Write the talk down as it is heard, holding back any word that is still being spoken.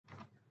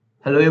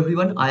Hello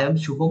everyone, I am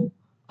Sohom.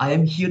 I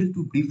am here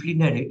to briefly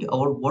narrate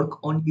our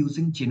work on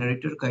using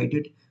generator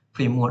guided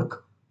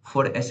framework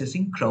for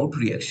assessing crowd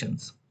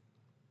reactions.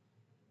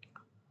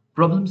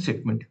 Problem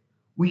statement.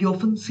 We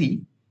often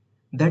see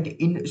that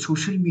in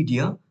social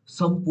media,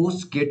 some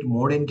posts get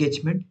more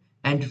engagement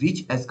and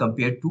reach as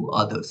compared to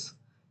others.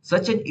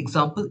 Such an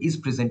example is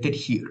presented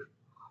here.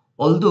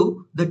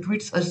 Although the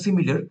tweets are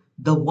similar,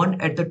 the one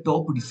at the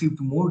top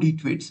received more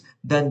retweets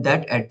than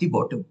that at the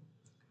bottom.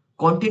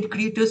 Content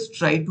creators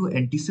try to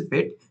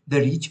anticipate the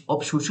reach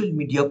of social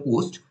media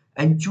posts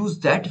and choose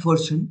that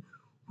version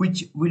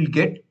which will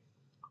get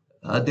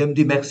them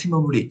the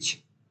maximum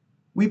reach.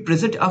 We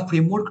present a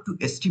framework to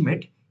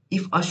estimate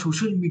if a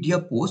social media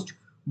post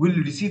will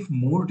receive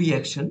more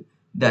reaction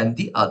than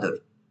the other.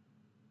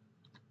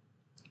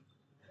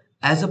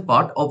 As a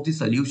part of the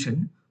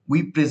solution,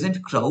 we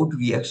present crowd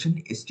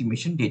reaction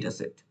estimation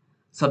dataset.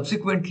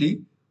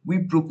 Subsequently, we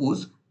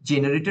propose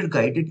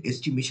generator-guided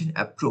estimation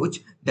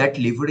approach that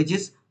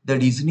leverages the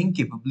reasoning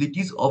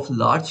capabilities of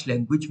large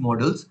language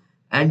models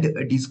and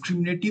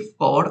discriminative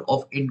power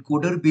of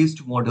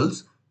encoder-based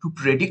models to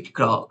predict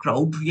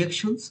crowd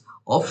reactions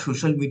of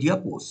social media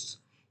posts.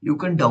 You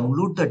can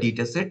download the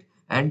dataset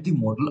and the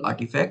model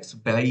artifacts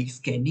by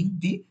scanning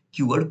the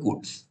QR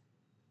codes.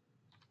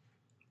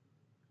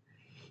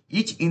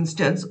 Each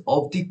instance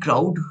of the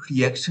crowd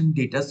reaction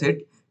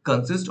dataset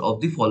consists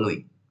of the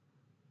following: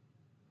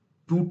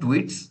 two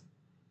tweets,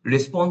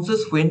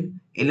 responses when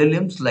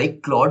LLMs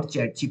like Claude,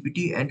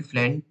 ChatGPT, and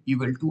Flan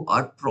Eval2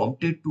 are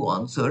prompted to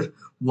answer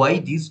why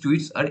these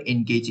tweets are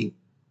engaging,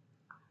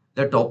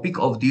 the topic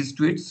of these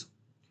tweets,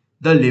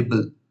 the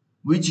label,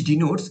 which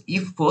denotes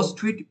if first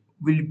tweet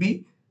will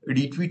be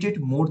retweeted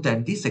more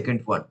than the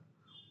second one.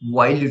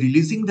 While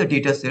releasing the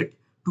dataset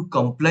to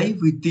comply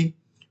with the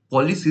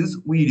policies,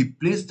 we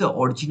replace the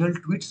original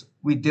tweets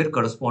with their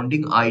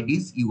corresponding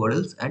IDs,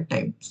 URLs, and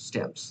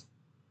timestamps.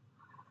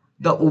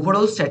 The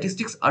overall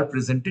statistics are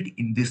presented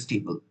in this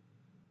table.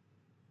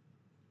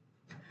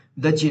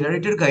 The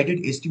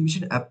generator-guided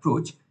estimation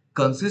approach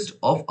consists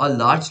of a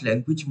large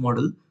language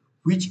model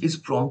which is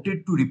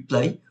prompted to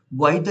reply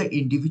why the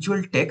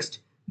individual text,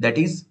 that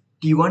is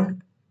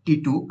T1,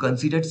 T2,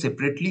 considered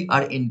separately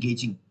are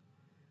engaging.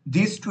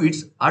 These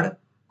tweets are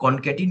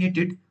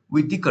concatenated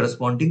with the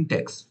corresponding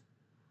text.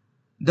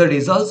 The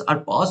results are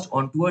passed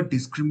on to a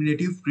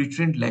discriminative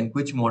pre-trained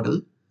language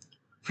model,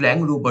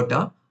 Flang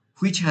Robota,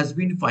 which has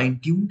been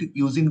fine-tuned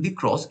using the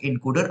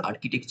cross-encoder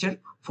architecture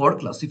for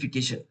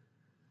classification.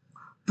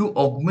 To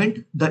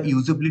augment the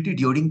usability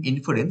during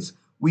inference,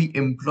 we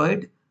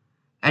employed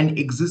an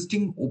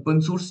existing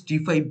open source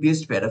T5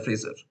 based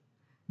paraphraser.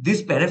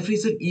 This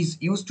paraphraser is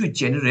used to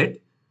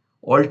generate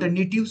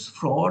alternatives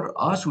for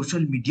a social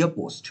media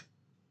post.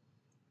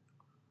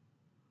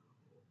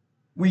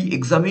 We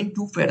examine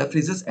two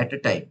paraphrases at a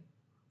time,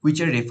 which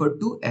are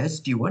referred to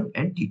as T1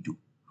 and T2.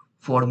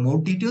 For more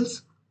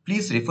details,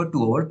 please refer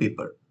to our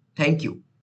paper. Thank you.